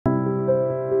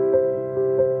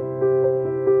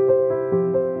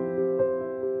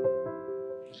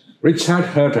Richard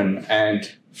Hurton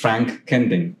and Frank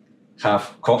Kending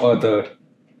have co-authored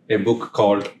a book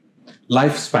called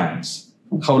Lifespans,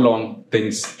 How Long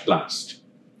Things Last,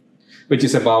 which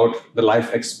is about the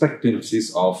life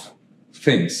expectancies of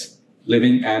things,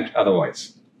 living and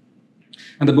otherwise.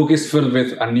 And the book is filled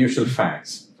with unusual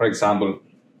facts. For example,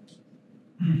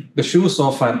 the shoes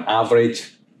of an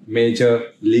average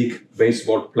major league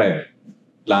baseball player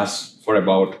last for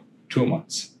about 2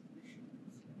 months.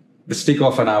 The stick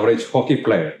of an average hockey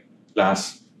player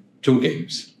lasts 2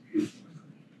 games.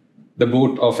 The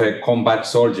boot of a combat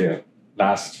soldier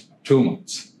lasts 2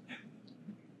 months.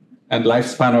 And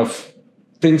lifespan of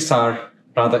things are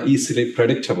rather easily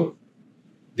predictable.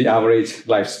 The average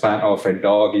lifespan of a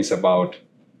dog is about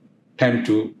 10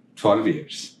 to 12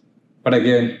 years. But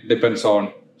again, depends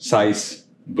on size,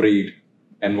 breed,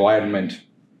 environment,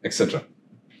 etc.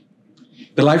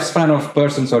 The lifespan of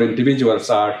persons or individuals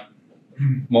are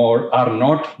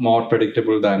not more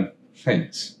predictable than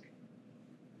things.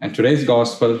 And today's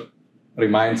gospel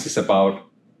reminds us about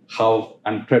how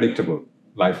unpredictable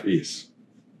life is.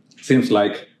 Seems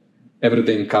like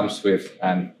everything comes with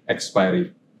an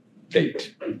expiry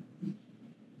date.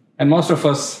 And most of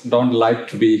us don't like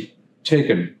to be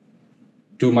taken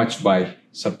too much by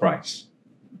surprise.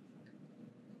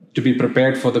 To be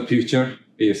prepared for the future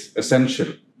is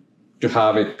essential to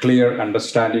have a clear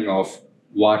understanding of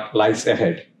what lies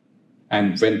ahead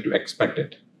and when to expect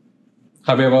it.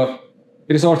 However,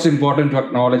 it is also important to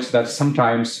acknowledge that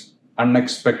sometimes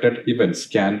unexpected events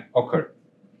can occur.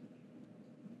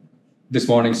 This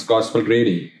morning's gospel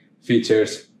reading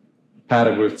features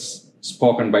parables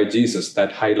spoken by Jesus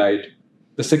that highlight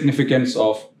the significance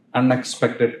of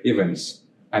unexpected events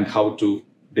and how to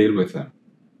deal with them.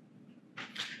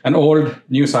 An old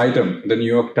news item in the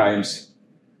New York Times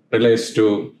relates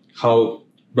to how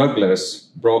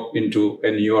burglars broke into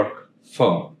a New York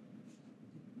firm.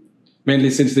 Mainly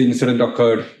since the incident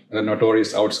occurred in the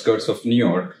notorious outskirts of New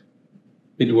York,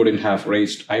 it wouldn't have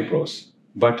raised eyebrows.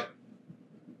 But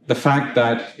the fact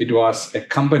that it was a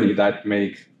company that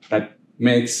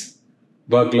makes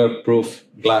burglar-proof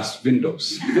glass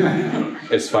windows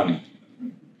is funny.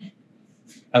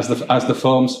 As the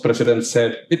firm's president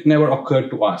said, it never occurred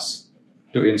to us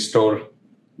to install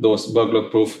those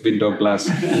burglar-proof window glass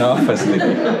in our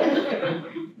facility.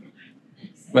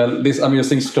 Well, this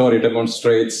amusing story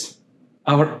demonstrates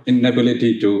our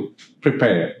inability to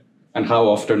prepare and how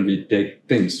often we take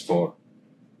things for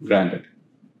granted.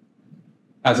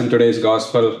 As in today's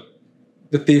gospel,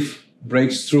 the thief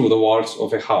breaks through the walls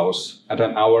of a house at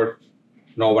an hour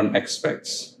no one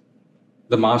expects.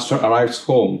 The master arrives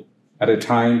home at a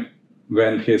time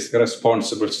when his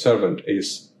irresponsible servant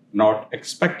is not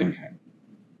expecting him.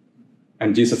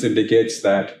 And Jesus indicates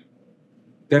that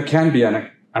there can be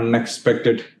an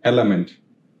unexpected element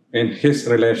in his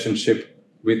relationship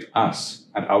with us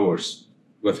and ours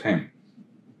with him.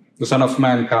 The Son of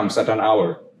Man comes at an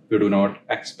hour we do not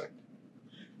expect.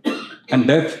 And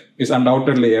death is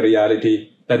undoubtedly a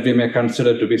reality that we may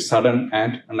consider to be sudden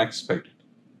and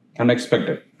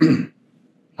unexpected.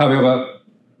 However,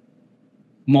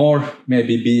 more may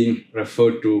be being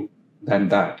referred to than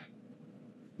that.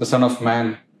 The Son of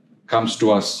Man comes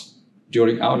to us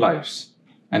during our lives,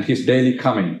 and his daily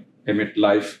coming amid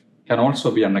life can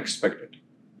also be unexpected.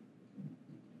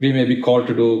 We may be called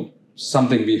to do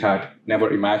something we had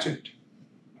never imagined.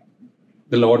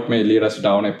 The Lord may lead us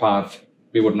down a path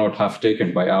we would not have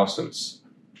taken by ourselves.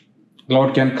 The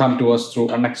Lord can come to us through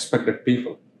unexpected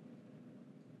people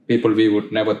we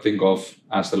would never think of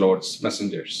as the Lord's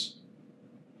messengers.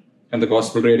 And the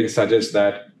gospel reading suggests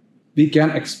that we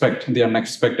can expect the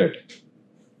unexpected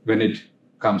when it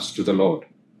comes to the Lord.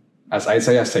 As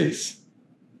Isaiah says,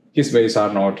 his ways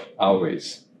are not our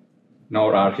ways,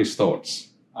 nor are his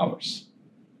thoughts ours.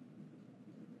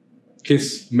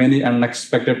 His many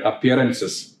unexpected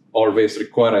appearances always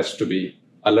require us to be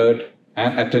alert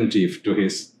and attentive to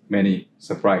his many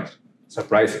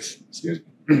surprises.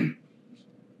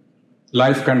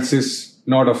 Life consists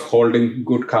not of holding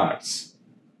good cards,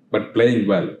 but playing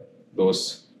well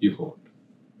those you hold.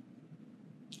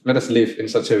 Let us live in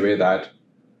such a way that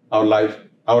our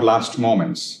last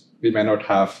moments, we may not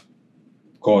have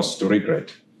cause to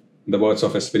regret. In the words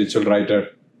of a spiritual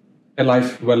writer, a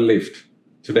life well lived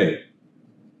today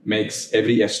makes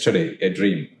every yesterday a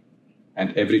dream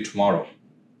and every tomorrow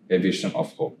a vision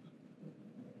of hope.